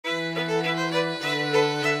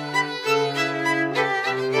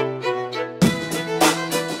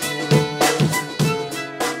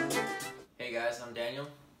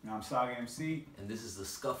Dog MC. And this is the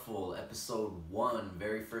Scuffle, episode 1,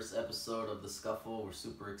 very first episode of the Scuffle. We're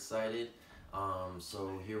super excited.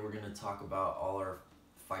 So here we're going to talk about all our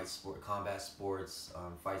combat sports,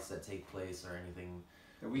 fights that take place, or anything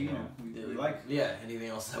That we like. Yeah, anything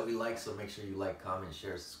else that we like. So make sure you like, comment,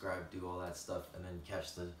 share, subscribe, do all that stuff, and then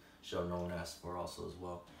catch the show no one asked for also as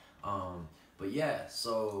well. But yeah,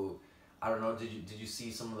 so I don't know. Did you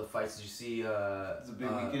see some of the fights? Did you see? It's a big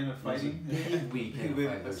weekend of fighting. Big weekend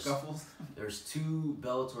of fighting. Scuffles. There's 2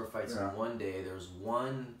 Bellator fights in one day. There's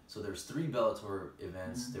 3 Bellator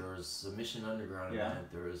events. Mm-hmm. There was Submission Underground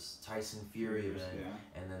event. There was Tyson Fury event,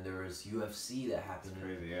 and then there was UFC that happened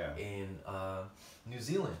in New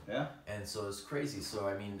Zealand. Yeah. And so it's crazy. So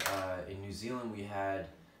I mean, in New Zealand we had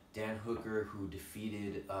Dan Hooker who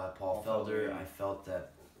defeated Paul Felder. Yeah. I felt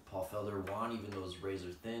that Paul Felder won, even though it was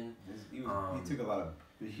razor thin. He took a lot of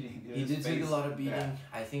beating. He did take a lot of beating. Yeah.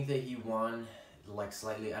 I think that he won, like,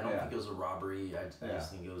 slightly. I don't think it was a robbery. I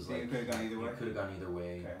just think it was like... It could have gone either way? It could have gone either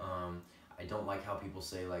way. Okay. I don't like how people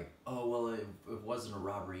say, like, oh, well, it wasn't a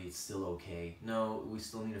robbery, it's still okay. No, we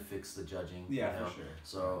still need to fix the judging. Yeah, you know? for sure.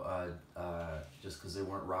 So, just because they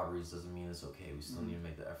weren't robberies doesn't mean it's okay. We still need to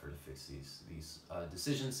make the effort to fix these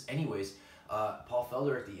decisions. Anyways... Paul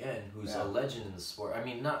Felder at the end, who's a legend in the sport. I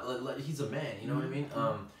mean, he's a man, you know what I mean?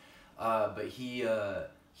 But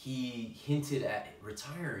he hinted at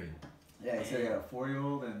retiring. Yeah, he said he had a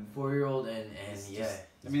 4-year-old and... 4-year-old and yeah.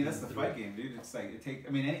 I mean, that's the fight game, dude. It's like,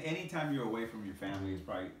 any time you're away from your family is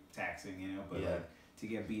probably taxing, you know? But like, to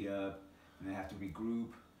get beat up and then have to regroup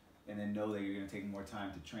and then know that you're going to take more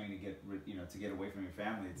time to train to get away from your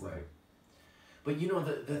family, it's like... But you know,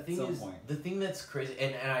 the thing is, the thing that's crazy,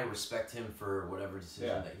 and I respect him for whatever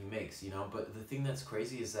decision that he makes, you know, but the thing that's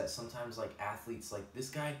crazy is that sometimes, like, athletes, like this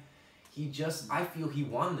guy, I feel he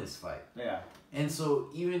won this fight. Yeah. And so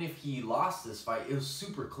even if he lost this fight, it was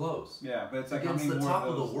super close. Yeah, but it's like against the top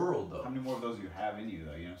of the world, though. How many more of those you have in you,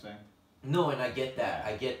 though, you know what I'm saying? No, and I get that.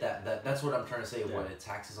 I get that. That's what I'm trying to say, what it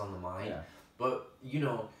taxes on the mind. Yeah. But, you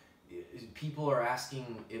know... People are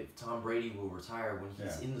asking if Tom Brady will retire when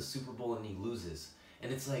he's in the Super Bowl and he loses.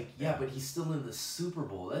 And it's like, but he's still in the Super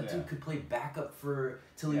Bowl. That dude could play backup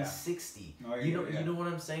till he's 60. No, you know what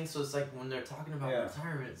I'm saying? So it's like when they're talking about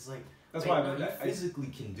retirement, it's like, that's why he physically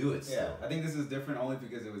can do it still. I think this is different only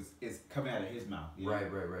because it's coming out of his mouth. You know?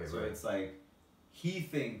 Right. So it's like, he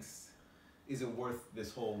thinks, is it worth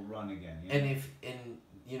this whole run again? You know? And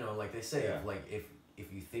you know, like they say,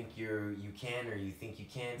 if you think you can or you think you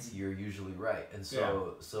can't, you're usually right. And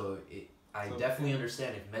so I definitely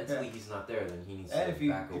understand if mentally he's not there, then he needs to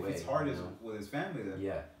back away. If it's hard with his family,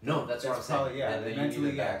 then no, that's what I'm saying. Then mentally, you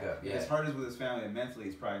need to back up. If it's hard as with his family, and mentally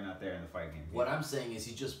he's probably not there in the fight game. What I'm saying is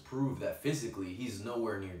he just proved that physically he's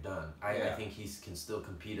nowhere near done. I think he can still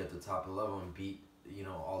compete at the top of the level and beat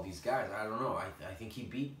all these guys. I don't know. I think he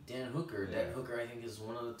beat Dan Hooker. Dan Hooker, I think, is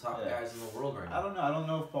one of the top guys in the world right now. I don't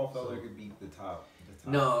know if Paul Felder could beat the top.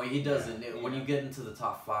 No, he doesn't. When you get into the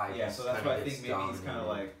top 5, so that's why I think maybe he's kind of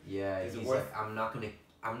like, he's like, I'm not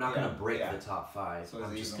gonna break the top 5. So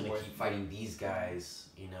I'm just gonna keep fighting these guys,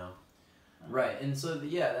 you know. Right, and so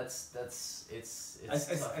it's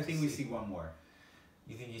I think we see one more.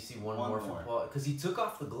 You think you see one more from Paul? Because he took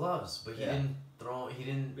off the gloves, but he didn't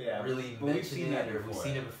really mention it, or we've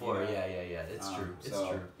seen it before. Yeah. It's true. It's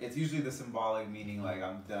true. It's usually the symbolic meaning, like,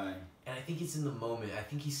 I'm done. And I think it's in the moment. I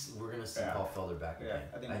think we're gonna see Paul Felder back again.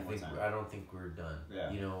 I don't think we're done. Yeah.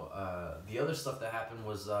 You know, the other stuff that happened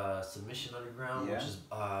was Submission Underground, which is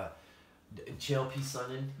Chael P.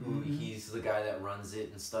 Sonnen, who he's the guy that runs it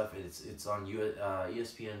and stuff. It's on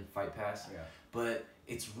ESPN Fight Pass. Yeah. But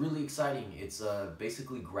it's really exciting. It's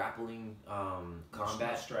basically grappling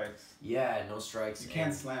combat. No strikes. Yeah, no strikes. You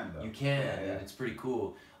can slam though. You can, and it's pretty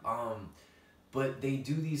cool. But they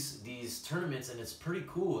do these tournaments, and it's pretty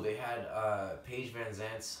cool. They had Paige Van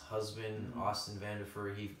Zant's husband, Austin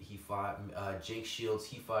Vanderford. He fought Jake Shields.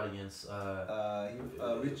 He fought against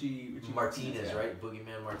Richie Martinez, right?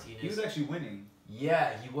 Boogeyman Martinez. He was actually winning.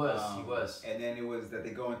 Yeah, he was. And then it was that they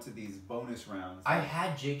go into these bonus rounds. I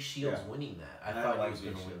had Jake Shields winning that. I thought he was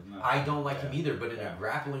going to win. No. I don't like him either, but in a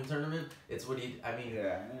grappling tournament, it's what one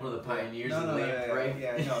of the pioneers of layup, right?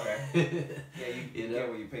 You get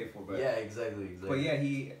what you pay for. But exactly. But yeah,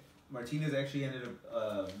 he Martinez actually ended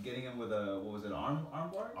up getting him with a arm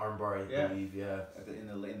bar? Arm bar, I believe, yeah. In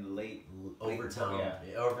the late overtime.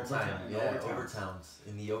 Overtimes.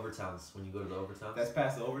 In the overtimes, when you go to the overtimes. That's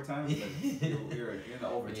past the overtime? You're in the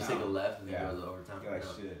overtime. When you take a left and then go to the overtime. You're like,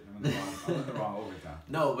 shit, I'm in the wrong overtime.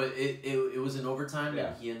 No, but it was in overtime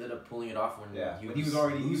and he ended up pulling it off when he was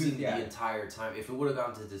already losing the entire time. If it would have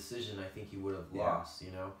gone to decision, I think he would have lost,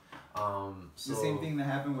 you know? So the same thing that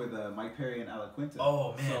happened with Mike Perry and Alaquinta.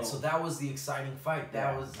 Oh man, so that was the exciting fight.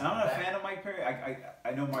 That was. I'm not a fan of Mike Perry.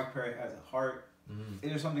 I know Mike Perry has a heart.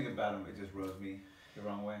 There's something about him. It just rubs me the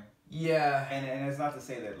wrong way. Yeah. And it's not to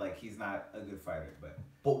say that like he's not a good fighter,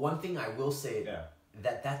 but one thing I will say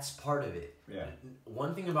that's part of it. Yeah.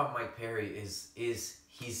 One thing about Mike Perry is he's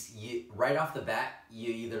right off the bat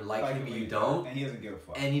you either like him or you don't, and he doesn't give a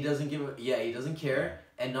fuck. And he doesn't he doesn't care.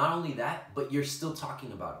 Yeah. And not only that, but you're still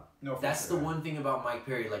talking about him. No, that's the one thing about Mike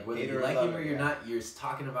Perry. Like whether you like him or you're not, you're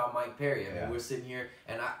talking about Mike Perry. I mean, we're sitting here,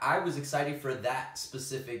 and I was excited for that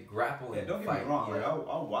specific grappling fight. Don't get me wrong. Like,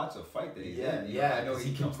 I'll watch a fight that he's in. I know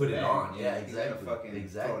he can put it on. Yeah, exactly. He's gonna fucking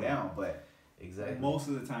throw down, but most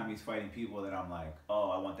of the time he's fighting people that I'm like,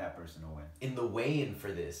 oh, I want that person to win. In the weigh-in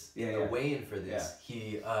for this,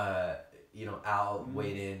 he, Al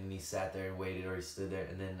weighed in and he sat there and waited, or he stood there,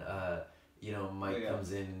 and then. Mike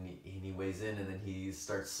comes in and he weighs in, and then he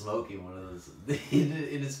starts smoking one of those in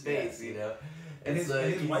his face, you know. And his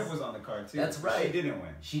wife was on the card too. That's right.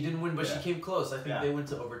 She didn't win, but she came close. I think they went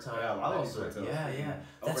to overtime. Yeah,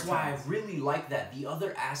 That's why I really like that. The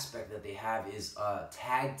other aspect that they have is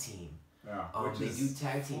tag team. Yeah, they do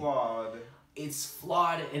tag team. Flawed. It's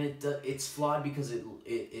flawed, and it's flawed because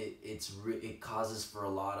it causes for a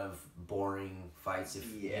lot of boring fights if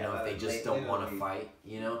if they just don't want to fight,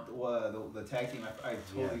 you know. Well, the tag team, I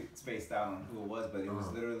totally spaced out on who it was, but it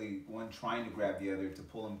was literally one trying to grab the other to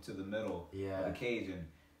pull him to the middle of the cage and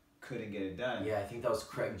couldn't get it done. Yeah, I think that was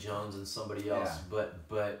Craig Jones and somebody else, but.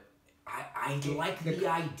 I like the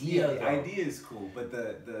idea. The idea is cool, but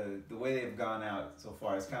the way they've gone out so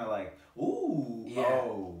far, it's kind of like,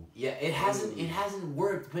 it hasn't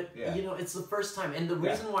worked, but it's the first time, and the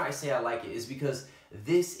reason why I say I like it is because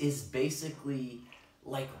this is basically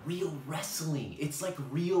like real wrestling. It's like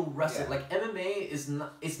real wrestling. Like MMA is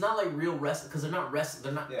not. It's not like real wrestling because they're not wrestling.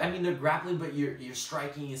 They're not. I mean, they're grappling, but you're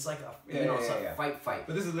striking. It's like a fight.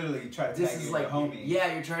 But this is literally you try to tag your homie.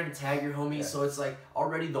 Yeah, you're trying to tag your homie. Yeah. So it's like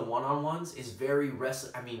already the one-on-ones is very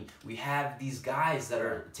wrestling. I mean, we have these guys that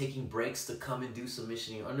are taking breaks to come and do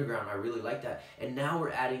Subission Underground. I really like that. And now we're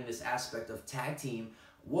adding this aspect of tag team.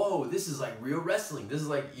 Whoa, this is like real wrestling. This is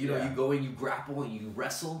like, you go and you grapple and you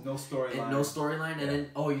wrestle. No storyline. No storyline. And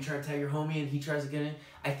then, you try to tag your homie and he tries to get in.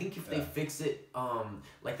 I think if they fix it,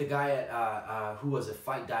 like the guy at, who was it,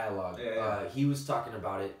 Fight Dialogue, he was talking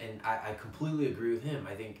about it, and I completely agree with him.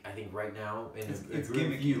 I think right now, it's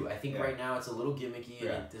gimmicky. I think right now it's a little gimmicky and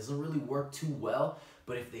it doesn't really work too well.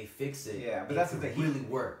 But if they fix it, but that's the thing. Really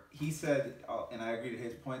work. He said, and I agree to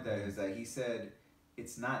his point, that he said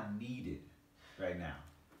it's not needed right now.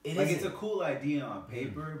 It's a cool idea on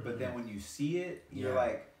paper, but then when you see it, you're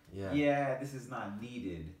like, this is not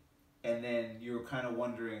needed. And then you're kind of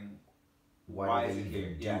wondering, why is it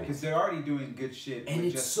here? Yeah, because they're already doing good shit. And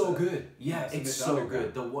it's so good. Yeah, it's so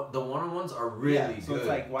good. The one-on-ones are really good. So it's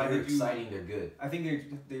like, why they're exciting, they're good. I think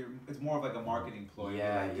they're it's more of like a marketing ploy.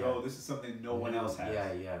 Yo, this is something no one else has.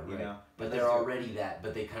 Right. You know? But they're already that,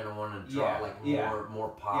 but they kind of want to draw more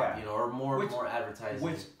pop, or more advertising.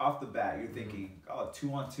 Which off the bat you're thinking,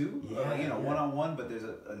 2-on-2, one-on-one, but there's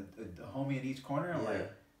a homie in each corner. I'm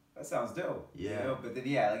like, that sounds dope. Yeah. But then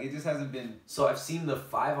it just hasn't been. So I've seen the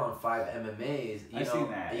 5-on-5 MMAs. I've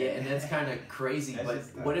seen that. Yeah, and that's kind of crazy. But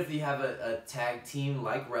what if you have a tag team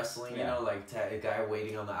like wrestling? Like a guy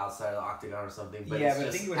waiting on the outside of the octagon or something. But it's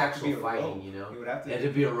just actual fighting. It would have to.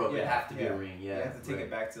 It'd be a rope. It'd have to be a ring. Yeah. You have to take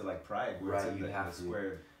it back to like Pride, where it's you have the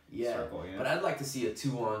square circle. But I'd like to see a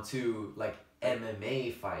 2-on-2 like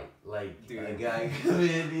MMA fight, like a guy come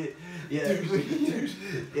in,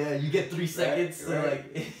 you get 3 seconds to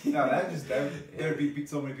like. No, there'd be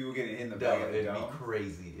so many people getting hit in the back. It'd be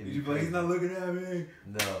crazy. He's not looking at me.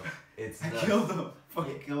 No, it's not. I killed him.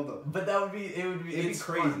 Fucking killed him. But it'd be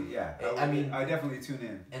crazy. Fun. Yeah, I definitely tune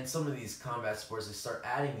in. And some of these combat sports, they start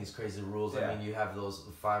adding these crazy rules. I mean, you have those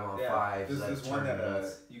 5-on-5s. There's one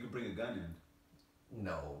that you could bring a gun in.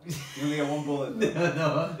 No. You only got one bullet.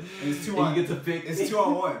 No. And it's 2-on-1. You get to pick. It's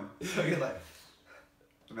 2-on-1. So you're like,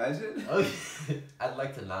 Imagine. Oh, I'd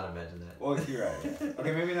like to not imagine that. Well, you're right. Yeah.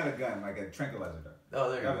 Okay, maybe not a gun, like a tranquilizer gun. Oh,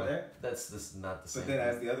 there you go. There? That's not the same. But then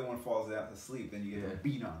as the other one falls out to sleep, then you get to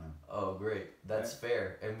beat on him. Oh, great. That's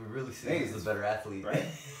fair. And we really see who's the better athlete. Right?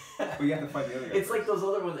 But you have to fight the other guy. It's like those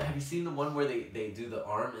other ones. Have you seen the one where they do the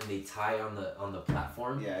arm and they tie on the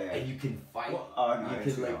platform? Yeah. And you can fight. Well, oh, no,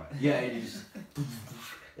 you can and you just...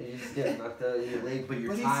 And you just get knocked out of your leg, but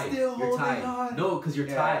you're tied. He's still holding on. No, because you're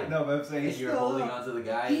tied. No, but I'm saying and you're holding on to the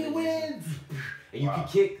guy. He wins. And you can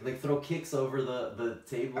kick, like throw kicks over the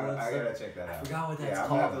table. I gotta check that out. I forgot what that's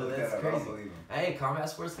called, but that's crazy. Hey, combat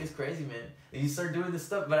sports gets crazy, man. And you start doing this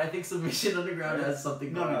stuff, but I think Submission Underground has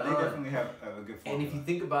something going on. No, they definitely have a good formula. And if you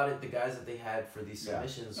think about it, the guys that they had for these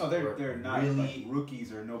submissions, they're not really like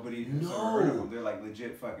rookies or nobody who's ever heard of them. They're like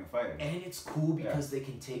legit fucking fighters. And it's cool because they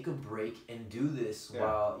can take a break and do this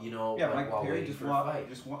while Mike Perry just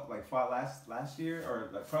fought last year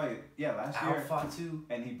or probably last year. Fought too,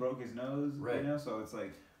 and he broke his nose. Right. You know, so it's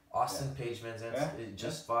like. Austin Paige Van Zandt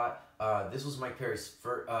just fought. This was Mike Perry's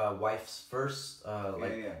wife's first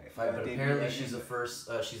fight, but apparently she's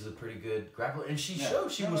she's a pretty good grappler, and she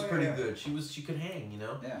showed she was pretty good. She could hang, you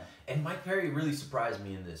know. Yeah. And Mike Perry really surprised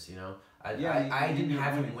me in this, you know. I didn't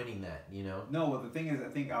have him winning that, you know. No, well the thing is, I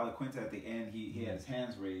think Alaquinta at the end he had his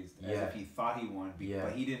hands raised as if he thought he won,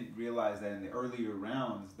 but he didn't realize that in the earlier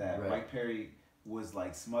rounds that Mike Perry was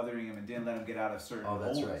like smothering him and didn't let him get out of certain holes.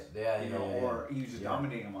 That's right. Yeah, or he was just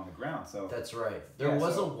dominating him on the ground. So that's right. There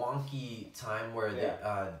was a wonky time where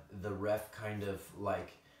the ref kind of like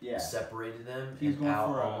separated them, and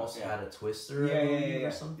Al almost had a twister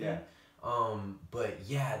or something. Yeah. But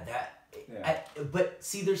but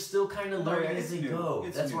see, they're still kind of learning as they go.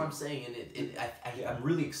 That's what I'm saying, and I'm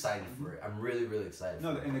really excited for it. I'm really, really excited.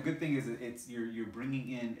 No, and the good thing is it's you're bringing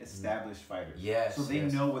in established fighters. Yes. So they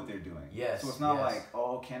know what they're doing. Yes. So it's not like,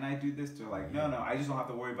 oh, can I do this? They're like, no, I just don't have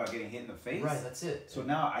to worry about getting hit in the face. Right. That's it. So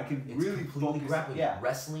now I can really focus. Grappling.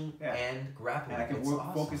 Wrestling and grappling. And I can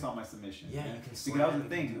focus on my submission. Yeah, you can. Because that was the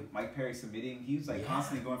thing. Mike Perry submitting, he was like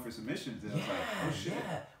constantly going for submissions, and I was like, oh shit.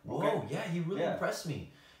 Yeah. Whoa. Yeah, he really impressed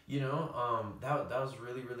me. You know, that was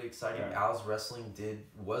really, really exciting. Al's wrestling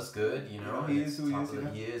was good. You know, he is who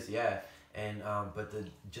he is. Yeah, and but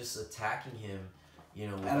just attacking him, you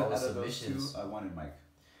know, with all the submissions. Those two, I wanted Mike.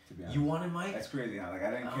 To be honest. You wanted Mike? That's crazy. Huh? Like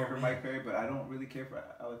I didn't care for Mike Perry, but I don't really care for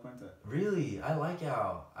Alaquinta. Really, I like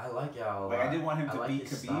Al. Like I did want him to beat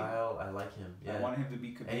Khabib. Style. I like him. Yeah. I wanted him to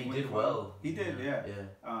beat Khabib. And he did well. He did. Yeah.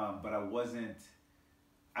 But I wasn't.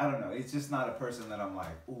 I don't know. It's just not a person that I'm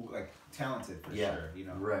like, ooh, like talented for sure. You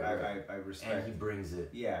know, right. I respect. And he brings it.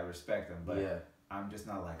 Yeah, I respect him, but I'm just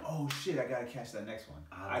not like, oh shit, I gotta catch that next one.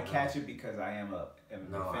 I catch it because I am a fan.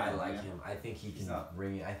 I like him. I think he can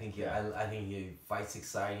bring it. I think he fights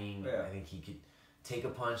exciting. Yeah. I think he could take a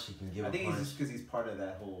punch. He can give a punch. I think it's just because he's part of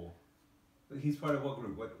that whole. He's part of what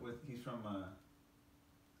group? What he's from?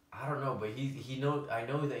 I don't know, but I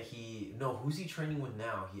know that he. No, who's he training with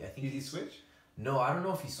now? I think he switched. No, I don't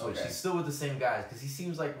know if he switched. Okay. He's still with the same guys because he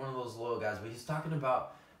seems like one of those loyal guys. But he's talking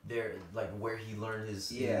about where he learned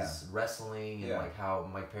his wrestling and like how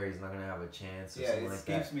Mike Perry's not gonna have a chance. Or something like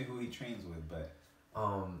that. It escapes me who he trains with, but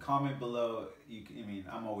comment below.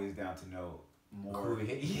 I'm always down to know more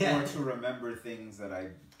to remember things that I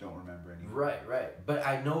don't remember anymore. Right. But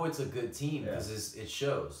I know it's a good team because it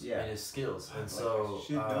shows in his skills, and so I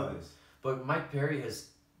should know this. But Mike Perry has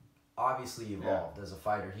obviously evolved as a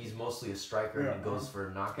fighter. He's mostly a striker and goes for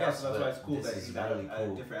knockouts. Yeah, so that's why it's cool that he's got a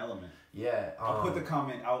different element. Yeah. I'll put the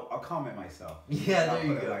comment. I'll comment myself. Yeah, there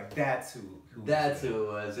you go. Like that's who. That's who it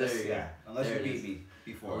was. There you go. Unless you beat me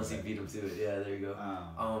before. Unless you beat him to it. Yeah, there you go.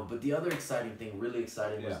 But the other exciting thing, really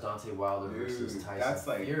exciting, was Deontay Wilder versus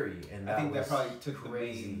Tyson Fury, and I think that probably took the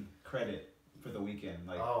main credit for the weekend.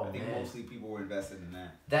 Like I think mostly people were invested in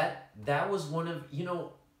that. That was one of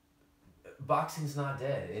boxing's not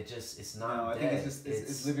dead. It's not. No, I think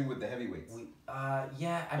it's living with the heavyweights.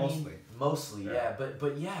 Mostly. But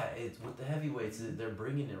with the heavyweights, they're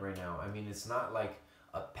bringing it right now. I mean, it's not like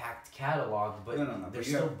a packed catalog, but they're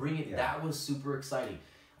still bringing it. Yeah. That was super exciting.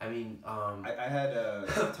 I mean, I had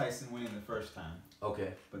Tyson winning the first time.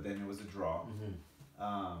 Okay. But then it was a draw.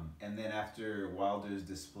 Mm-hmm. And then after Wilder's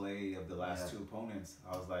display of the last two opponents,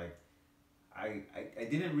 I was like, I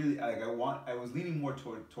didn't really like. I was leaning more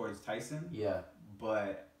towards Tyson. Yeah.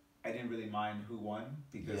 But I didn't really mind who won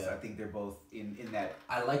because I think they're both in that.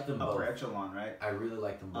 I like them upper both. echelon, right? I really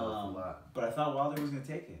like them both a lot. But I thought Wilder was gonna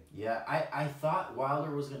take it. Yeah, I thought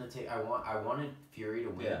Wilder was gonna take. I wanted Fury to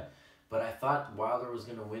win. Yeah. But I thought Wilder was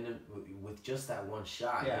gonna win it with just that one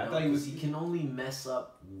shot. Yeah, I thought he can only mess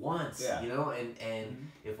up once. Yeah. You know,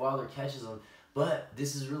 and if Wilder catches him. But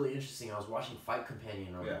this is really interesting. I was watching Fight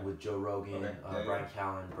Companion with Joe Rogan, Brian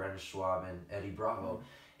Callen, Brandon Schwab, and Eddie Bravo,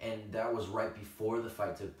 and that was right before the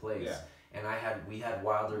fight took place. Yeah. And we had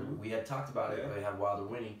Wilder. We had talked about it. We had Wilder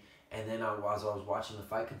winning, and then I was watching the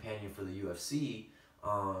Fight Companion for the UFC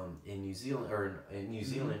in New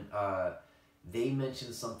Zealand. They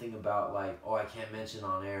mentioned something about like, oh, I can't mention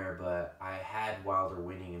on air, but I had Wilder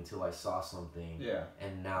winning until I saw something. Yeah.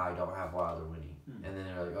 And now I don't have Wilder winning. And then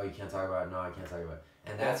they're like, oh, you can't talk about it. No, I can't talk about it.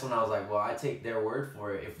 And that's when I was like, well, I take their word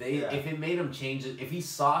for it. If it made him change it, if he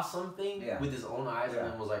saw something with his own eyes and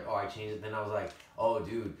then was like, oh, I changed it, then I was like, oh,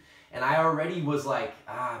 dude. And I already was like,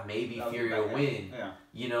 maybe Fury will win,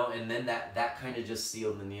 you know. And then that kind of just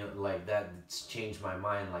sealed the deal. Like that changed my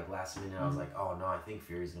mind. Like last minute, I was like, oh no, I think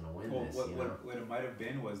Fury's gonna win this. What it might have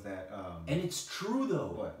been was that. And it's true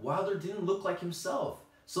though. Wilder didn't look like himself.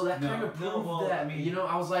 So that kind of proved that. I mean, you know,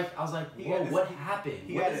 I was like, whoa, what happened?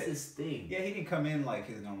 What is this thing? Yeah, he didn't come in like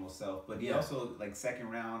his normal self, but he also like second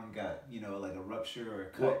round got like a rupture or a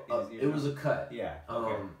cut. It was a cut. Yeah.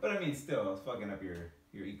 Okay. But I mean, still, it was fucking up your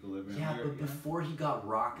equilibrium. Yeah, but before he got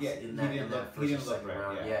rocked in that first or second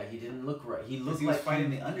round, he didn't look right. He looked like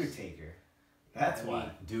fighting the Undertaker. That's why,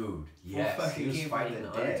 dude. Yes, he was fighting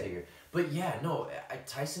the Undertaker. But yeah, no,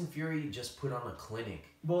 Tyson Fury just put on a clinic.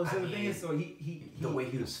 Well, so the thing is, so he the way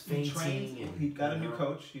he was fainting, he got a new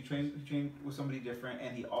coach. He trained with somebody different,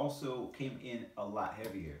 and he also came in a lot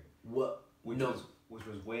heavier. Which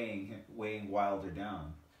was weighing Wilder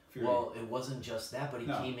down. Fury. Well, it wasn't just that, but he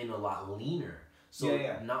came in a lot leaner. So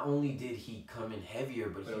not only did he come in heavier,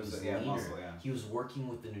 but he was leaner. Muscle, He was working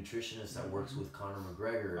with the nutritionist that works with Conor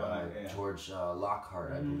McGregor, George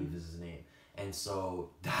Lockhart, I believe is his name. And so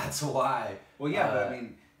that's why. Well, but I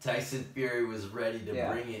mean, Tyson Fury was ready to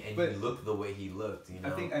bring it, and he looked the way he looked. You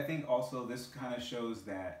know, I think also this kind of shows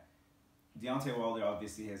that Deontay Wilder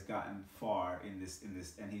obviously has gotten far in this,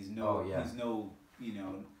 and he's no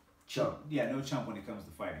chump. Yeah, no chump when it comes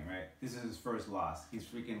to fighting, right? This is his first loss. He's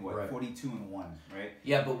freaking 42-1, right?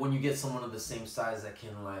 Yeah, but when you get someone of the same size that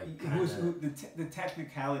can the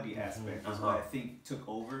technicality aspect is what I think took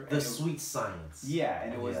over. The sweet science. Yeah,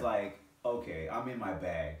 and it was like, okay, I'm in my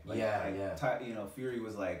bag. Fury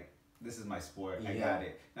was like, this is my sport. I got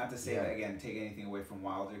it. Not to say that again, take anything away from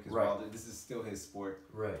Wilder, because Wilder, this is still his sport.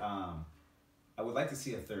 Right. I would like to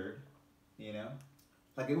see a third. You know,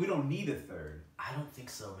 like we don't need a third. I don't think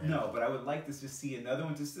so, man. No, but I would like to just see another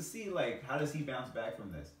one, just to see like how does he bounce back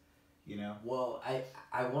from this. You know. Well,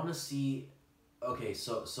 I want to see. Okay,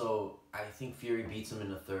 so I think Fury beats him in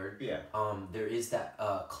the third. Yeah. There is that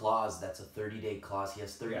clause that's a 30-day clause. He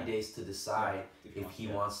has 30 days to decide if he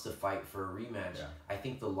wants to fight for a rematch. Yeah. I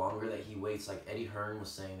think the longer that he waits, like Eddie Hearn was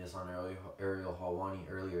saying this on Ariel Helwani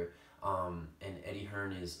earlier, and Eddie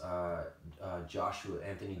Hearn is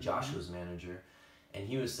Anthony Joshua's manager, and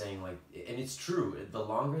he was saying like, and it's true, the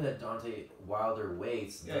longer that Deontay Wilder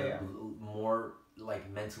waits, the more like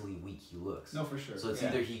mentally weak he looks. No, for sure. So it's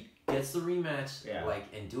either he gets the rematch,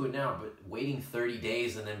 and do it now, but waiting 30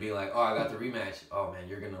 days and then be like, oh, I got the rematch. Oh man,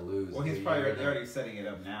 you're gonna lose. Well, he's probably already setting it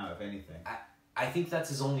up now, if anything. I think that's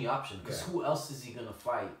his only option, because who else is he gonna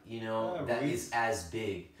fight? You know, that Ruiz is as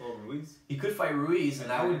big. Well, Ruiz. He could fight Ruiz, and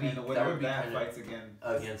that would be that fights again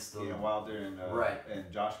against the Wilder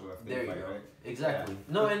and Joshua. If there you fight, go. Right? Exactly.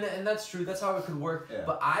 Yeah. No, and that's true. That's how it could work. Yeah.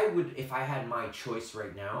 But I would, if I had my choice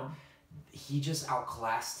right now. He just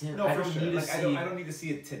outclassed him. No, I don't need to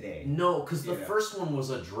see it today. No, because the first one was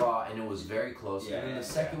a draw and it was very close. And then the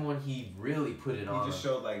second one, he really put it on. He just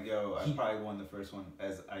showed like, I probably won the first one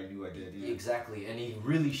as I knew I did. You know? Exactly, and he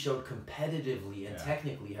really showed competitively and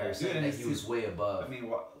technically how you're saying that he was way above. I mean,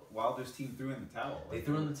 Wilder's team threw in the towel. They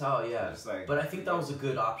threw in the towel, but I think that was a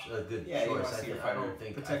good option, a good choice. I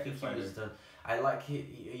think he was done. I like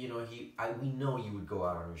we know you would go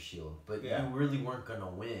out on your shield, but you really weren't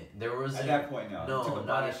gonna win. There was at that point, no, took a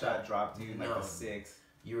body shot, dropped you like a 6.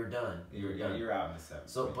 You were done. You're out in the 7th.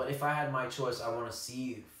 So, but if I had my choice, I want to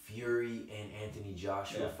see Fury and Anthony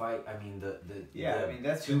Joshua fight. I mean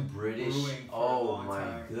that's two British. Oh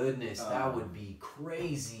my goodness, that would be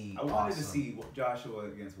crazy. I wanted to see Joshua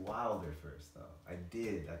against Wilder first, though. I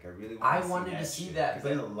did. Like I really. Wanted to see that,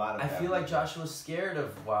 but I feel like Joshua's scared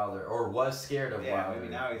of Wilder, or was scared of Wilder.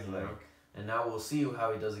 Maybe now he's like. And now we'll see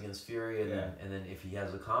how he does against Fury, and then if he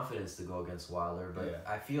has the confidence to go against Wilder. But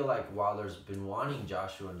I feel like Wilder's been wanting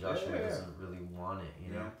Joshua, and Joshua doesn't really want it,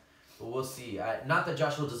 you know. But we'll see. Not that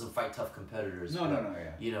Joshua doesn't fight tough competitors. No.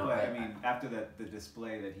 You know, but I mean, after the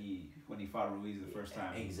display that when he fought Ruiz the first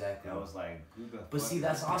time, exactly. I was like, who the But see,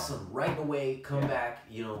 that's awesome. Right away, come back.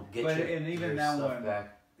 You know, get your stuff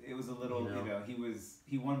back. it was a little,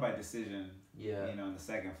 he won by decision. Yeah. In the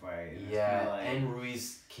second fight. And and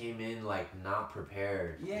Ruiz came in like not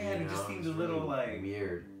prepared. Yeah, and it just seemed a little really like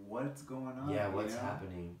weird. What's going on? Yeah, what's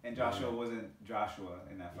happening? And Joshua wasn't Joshua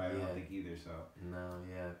in that fight. I don't think either. So. No.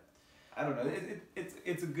 Yeah. I don't know.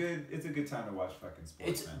 It's a good time to watch fucking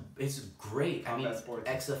sports. It's great. Combat sports.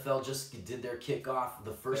 XFL just did their kickoff.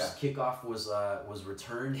 The first kickoff was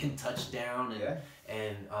returned in touchdown,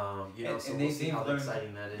 and so we'll see how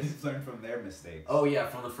exciting that is. They've learned from their mistakes. Oh yeah,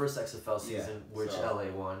 from the first XFL season, which LA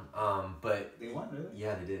won. But they won, really?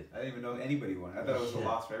 Yeah, they did. I didn't even know anybody won. I thought it was a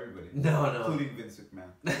loss for everybody. No, including Vince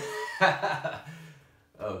McMahon.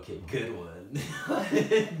 Okay, good one.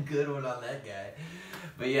 Good one on that guy.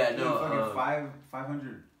 But yeah, no. Fucking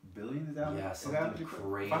 500 billion is that? Yeah, something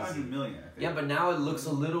crazy. 500 million. I think. Yeah, but now it looks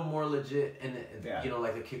a little more legit, and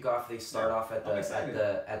like the kickoff, they start off at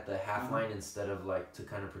the half line instead of like to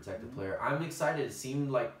kind of protect the player. I'm excited. It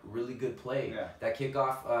seemed like really good play. Yeah. That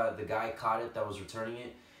kickoff, the guy caught it that was returning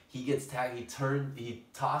it. He gets tagged. He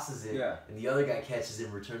tosses it, and the other guy catches it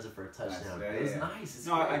and returns it for a touchdown. Nice. It was nice. It's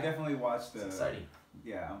great. I definitely watched the. It's exciting.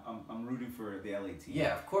 Yeah, I'm rooting for the LA team.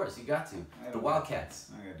 Yeah, of course, you got to. The Wildcats.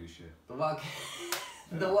 I gotta do shit. The Wildcats.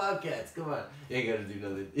 The Wildcats, come on. You ain't gotta do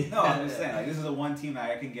nothing. No, I'm just saying, like, this is the one team that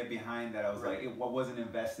I can get behind that I was like, it wasn't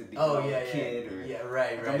invested because I was a kid. Or,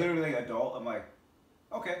 right. I'm literally like an adult. I'm like,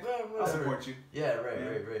 okay, I'll support you. Yeah,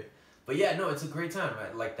 right. But yeah, no, it's a great time.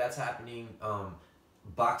 Right? Like, that's happening.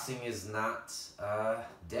 Boxing is not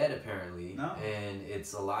dead, apparently. No. And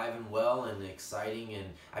it's alive and well and exciting. And,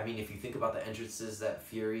 I mean, if you think about the entrances that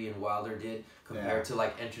Fury and Wilder did compared to,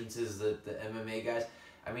 like, entrances that the MMA guys...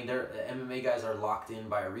 I mean, the MMA guys are locked in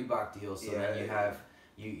by a Reebok deal, so then you have...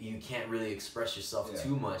 You can't really express yourself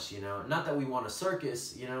too much, Not that we want a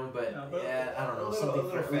circus, but I don't know. A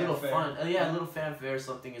little fun. A little fanfare,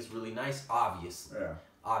 something is really nice, obviously. Yeah.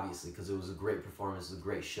 Obviously, because it was a great performance, it was a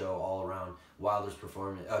great show all around. Wilder's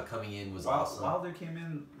performance coming in was awesome. Wilder came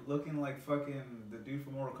in looking like fucking the dude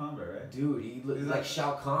from Mortal Kombat, right? Dude, he looked like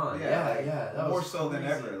Shao Kahn. Yeah. That more so than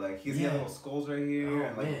ever. Like he's got little skulls right here,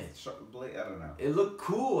 and like sharp blade. I don't know. It looked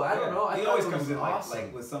cool. I don't know. He always comes in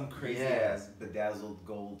like with some crazy ass bedazzled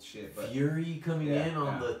gold shit. But Fury coming in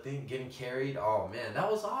on the thing, getting carried. Oh man,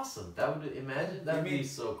 that was awesome. That would that'd be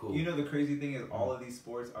so cool. The crazy thing is, all of these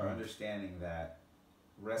sports are understanding that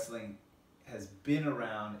wrestling has been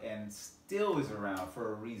around and still is around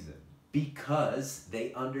for a reason. Because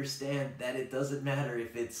they understand that it doesn't matter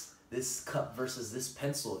if it's this cup versus this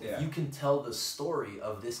pencil. If you can tell the story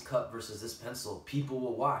of this cup versus this pencil, people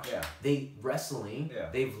will watch. They've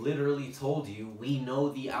literally told you, we know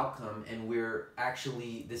the outcome and we're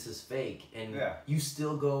actually, this is fake. And you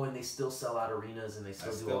still go and they still sell out arenas and they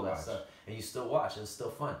still do all that stuff. And you still watch and it's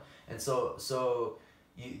still fun. And so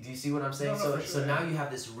do you see what I'm saying? So now you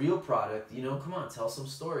have this real product. Come on, tell some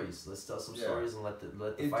stories. Let's tell some stories and let the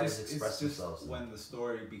fighters express themselves. When the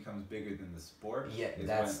story becomes bigger than the sport. Yeah,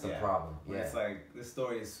 that's the problem. It's like the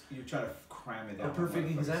story is, you're trying to cram it down. A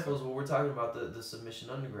perfect example is what we're talking about, the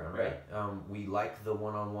Submission Underground, right? We like the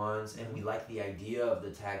one-on-ones and we like the idea of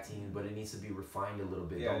the tag team, but it needs to be refined a little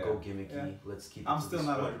bit. Don't go gimmicky. Yeah. Let's keep. I'm still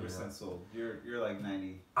not 100% sold. You're like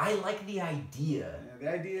 90. I like the idea. The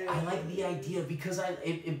idea. I like the idea because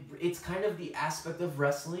it's kind of the aspect of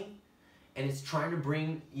wrestling, and it's trying to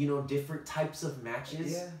bring different types of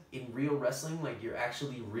matches in real wrestling. Like you're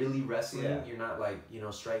actually really wrestling. You're not like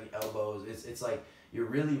striking elbows. It's like you're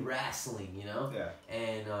really wrestling.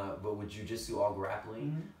 And but with jiu-jitsu, all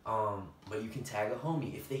grappling. But you can tag a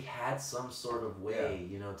homie if they had some sort of way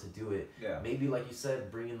to do it. Maybe like you said,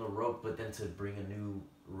 bring in the rope, but then to bring a new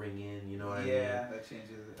ring in. You know what I mean? Yeah, that changes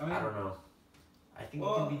it. I don't know. I think it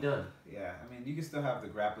can be done. Yeah, I mean, you can still have the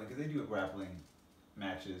grappling, because they do grappling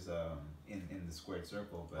matches in the squared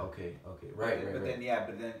circle. But okay, right. But then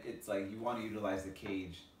it's like you want to utilize the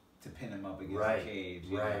cage to pin him up against the cage.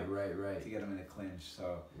 Right. To get him in a clinch.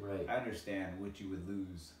 So I understand what you would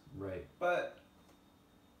lose. Right. But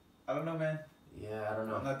I don't know, man. Yeah, I don't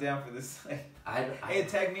know. I'm not down for this. Hey,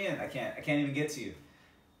 tag me in. I can't even get to you.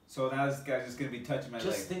 So now this guy's just gonna be touching my leg.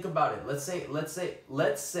 Just think about it. Let's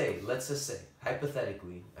just say,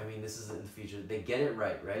 hypothetically, I mean, this is in the future, they get it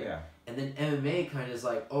right? Yeah. And then MMA kind of is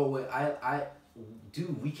like, oh, wait,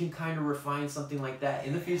 dude, we can kind of refine something like that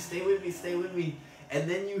in the future. Stay with me. And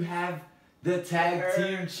then you have the tag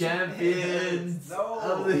team champions.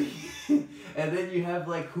 No. And then you have,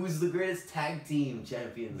 like, who's the greatest tag team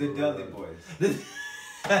champions? The Dudley Boys.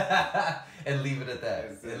 And leave it at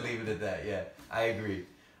that. Yeah, I agree.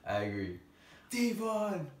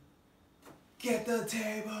 Devon, get the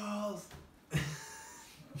tables.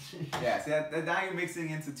 Yeah, see, now you're mixing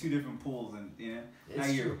into two different pools, and now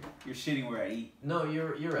you're shitting where I eat. No,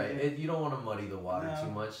 you're right. You don't want to muddy the water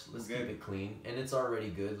too much. Let's keep it clean, and it's already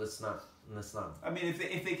good. Let's not. I mean,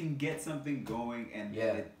 if they can get something going, and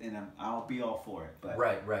I'll be all for it. But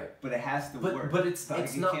right. But it has to work. But it's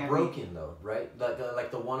not broken though, right?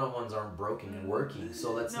 Like the one-on-ones aren't broken and working.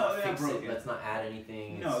 So let's not fix it. Let's not add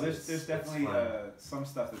anything. No, there's definitely some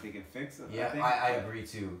stuff that they can fix. Yeah, I agree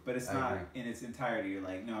too. But it's not in its entirety. You're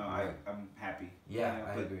like, no, I'm happy. Yeah,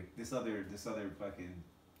 I agree. This other fucking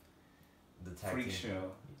the freak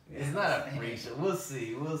show. It's not a freak show. We'll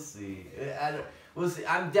see. We'll see. We'll see.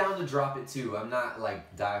 I'm down to drop it too. I'm not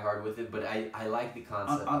like die hard with it, but I like the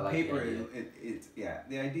concept. On like paper, it's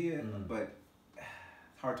the idea, but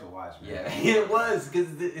it's hard to watch. Man. Yeah, it was because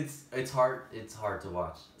it's hard. It's hard to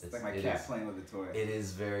watch. It's like my cat playing with a toy. It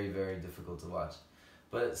is very, very difficult to watch.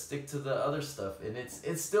 But stick to the other stuff, and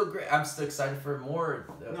it's still great. I'm still excited for more.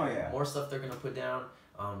 More stuff they're gonna put down.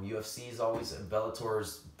 UFC is always,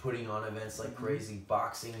 Bellator's putting on events like crazy.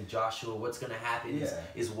 Boxing, Joshua, what's gonna happen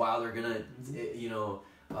is while they're gonna,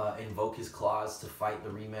 invoke his claws to fight the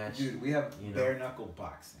rematch. Dude, we have bare knuckle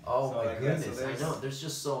boxing. Oh my goodness, I know. There's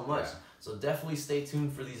just so much. Yeah. So definitely stay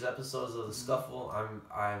tuned for these episodes of the Scuffle.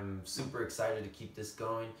 I'm super excited to keep this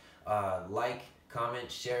going. Like,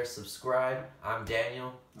 comment, share, subscribe. I'm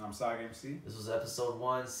Daniel. I'm Saga MC. This was episode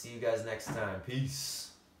 1. See you guys next time. Peace.